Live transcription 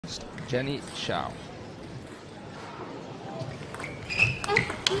against Jieni Shao.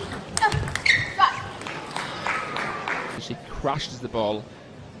 She crashes the ball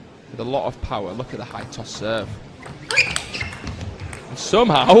with a lot of power. Look at the high toss serve. And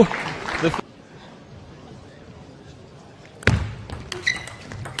somehow, the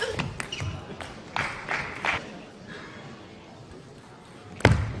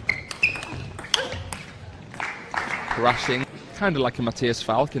crashing, kind of like a Matthias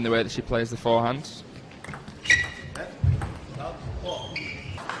Falk in the way that she plays the forehands.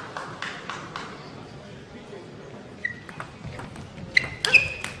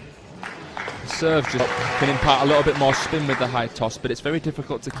 Serve just can impart a little bit more spin with the high toss, but it's very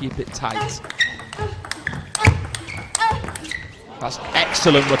difficult to keep it tight. That's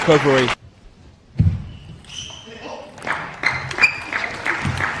excellent recovery.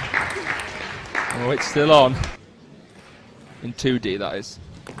 Oh, it's still on. In 2D, that is.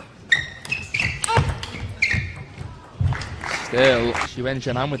 Still,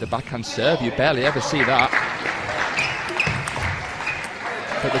 Yuan with the backhand serve. You barely ever see that.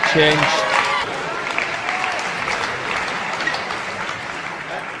 But the change.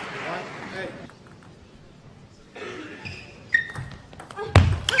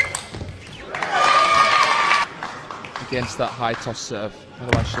 Against that high toss serve,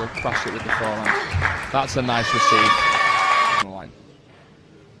 otherwise she'll crash it with the forehand. That's a nice receive.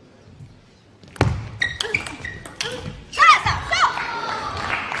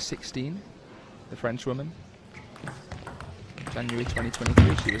 16, the French woman. January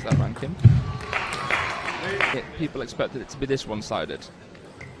 2023, she was that ranking. People expected it to be this one-sided.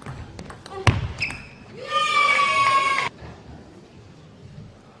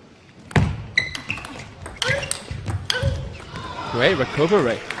 Great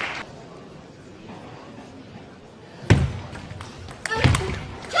recovery.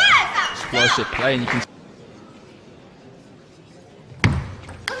 Explosive play, and you can.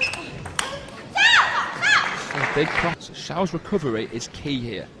 A big cross. So Shao's recovery is key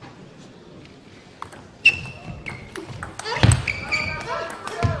here.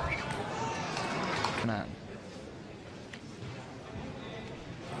 Man.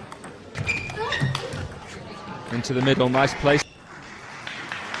 Into the middle, nice place.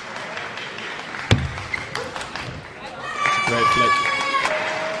 Great flick.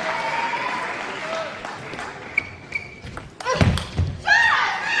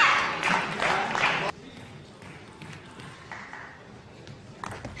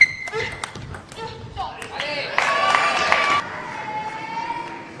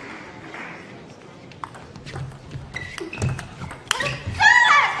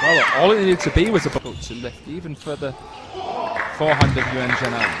 Well, all it needed to be was a boat to lift even further forehand of Yuan.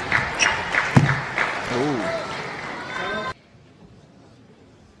 Ooh.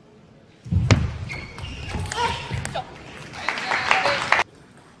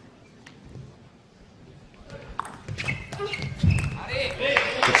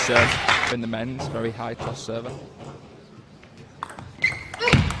 Good serve in the men's, very high toss server.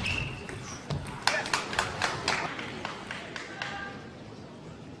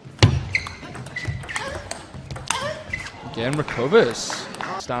 Again recovers.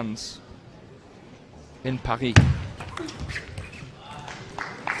 Stands in Paris.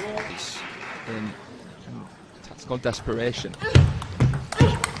 In tactical desperation.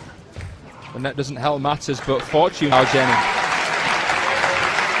 The net doesn't help matters, but fortune now, Jieni.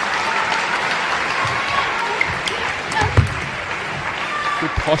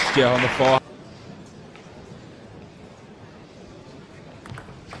 Good posture on the forehand.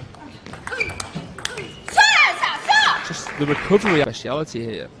 Just the recovery speciality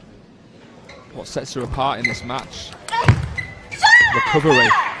here. What sets her apart in this match? Recovery.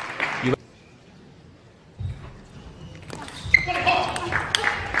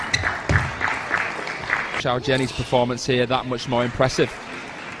 Shao Jieni's performance here that much more impressive.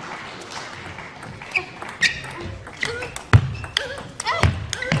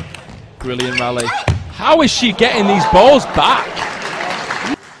 Brilliant rally. How is she getting these balls back?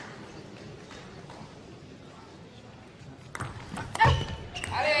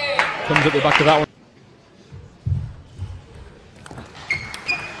 Comes at the back of that one.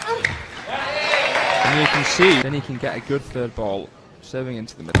 And you can see, then he can get a good third ball serving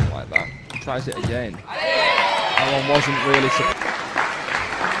into the middle like that. Tries it again. That one wasn't really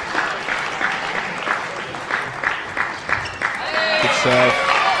good serve.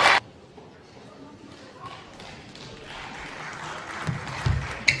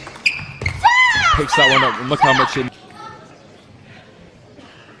 Picks that one up and look how much in.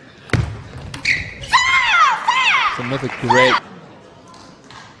 It's another great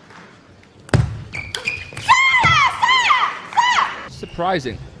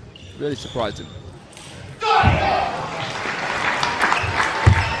surprising. Really surprising.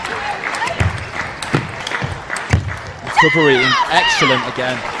 Recovery excellent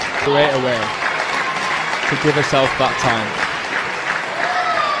again. Great away to give herself that time.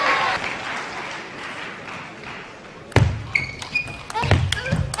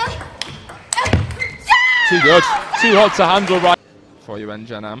 Too good. Too hard to handle right for you,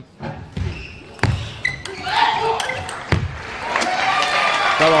 Jieni.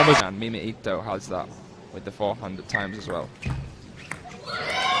 That one was. And Mimi Ito has that with the forehand at times as well.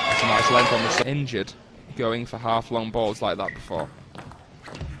 That's a nice length on the injured, going for half long balls like that before.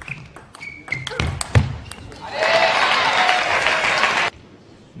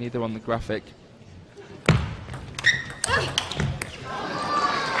 Neither on the graphic.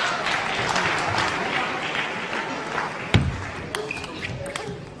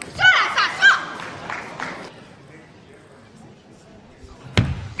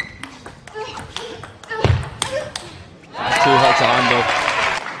 That's too hot to handle.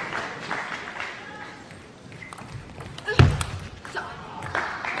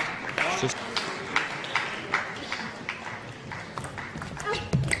 Just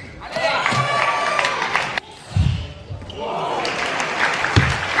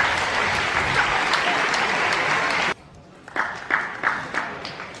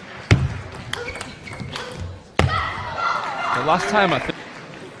the last time I think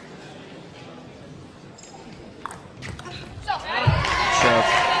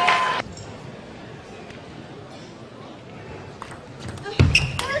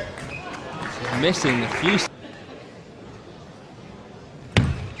missing a few.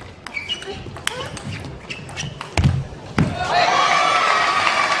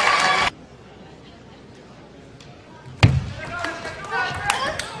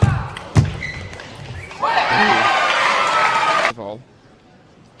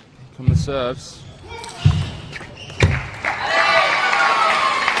 Come the serves.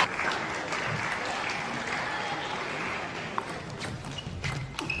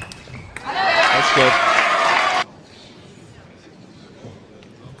 That's good.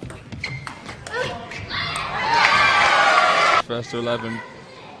 First to 11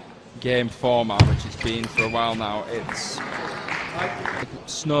 game format, which it's been for a while now, it's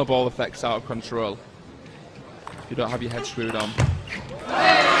snowball effects out of control. You don't have your head screwed on.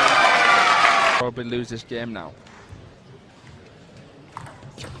 Probably lose this game now.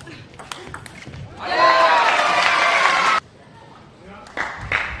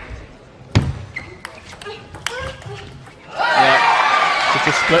 Yeah, just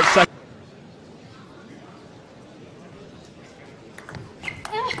a split second.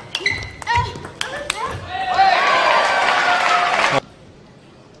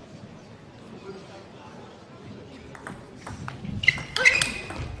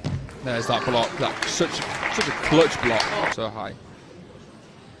 There's that block. That's such a clutch block. So high.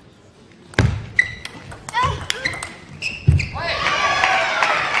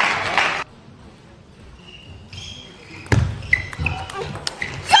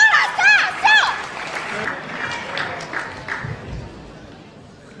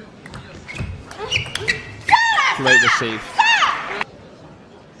 Great receive.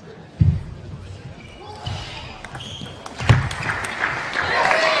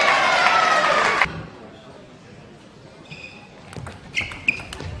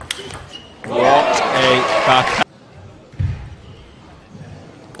 Back.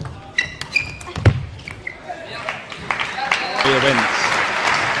 He wins.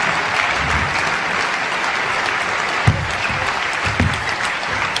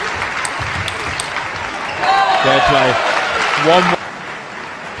 Great play. One more.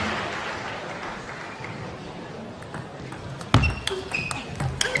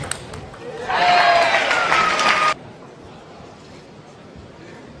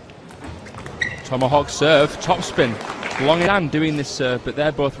 Tomahawk serve, top spin. Long hand doing this serve, but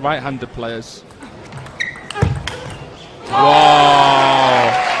they're both right-handed players.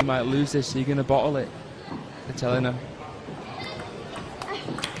 Wow! You might lose this, so you're going to bottle it. They're telling her.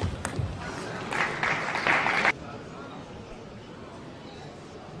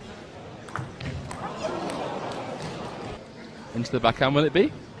 Into the backhand, will it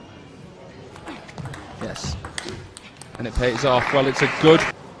be? Yes. And it pays off. Well, it's a good...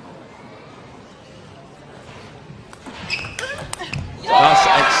 That's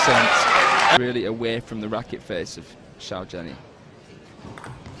excellent. Really away from the racket face of Shao Jieni.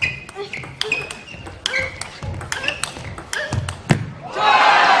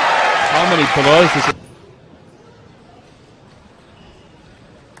 How many blows does it?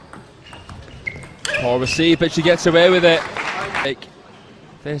 Poor receive, but she gets away with it.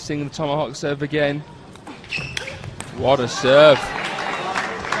 Facing the tomahawk serve again. What a serve.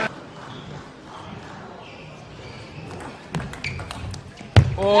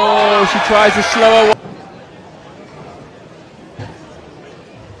 Oh, she tries a slower one.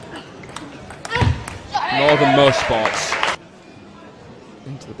 More than most sports.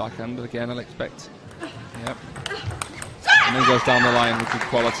 Into the backhand again, I'll expect. Yep. And then goes down the line with good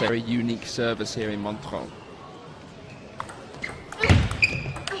quality. Very unique service here in Montreux.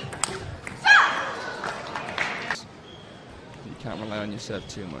 You can't rely on your serve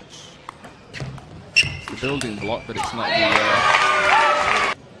too much. It's the building block, but it's not the...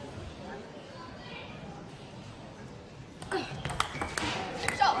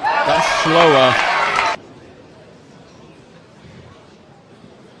 That's slower.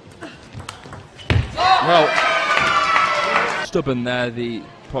 Well, stubborn there, the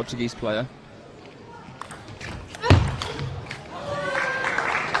Portuguese player.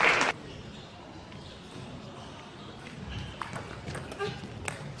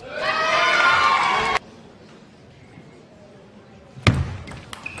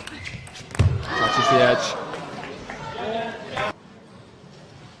 Touches the edge.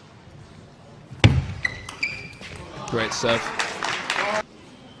 Great serve.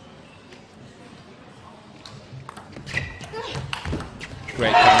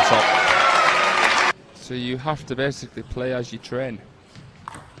 Great counter. So you have to basically play as you train.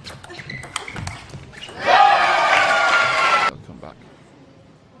 They'll come back.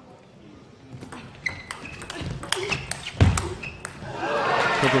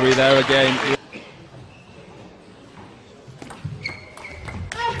 Recovery there again.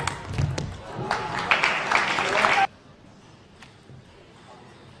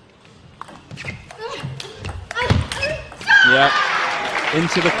 Yeah.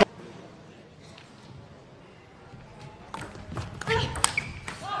 Into the...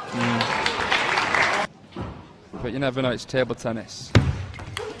 But you never know, it's table tennis.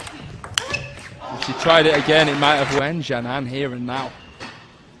 If she tried it again, it might have won Jieni here and now.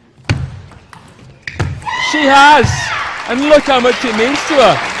 She has! And look how much it means to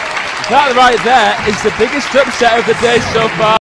her. That right there is the biggest upset of the day so far.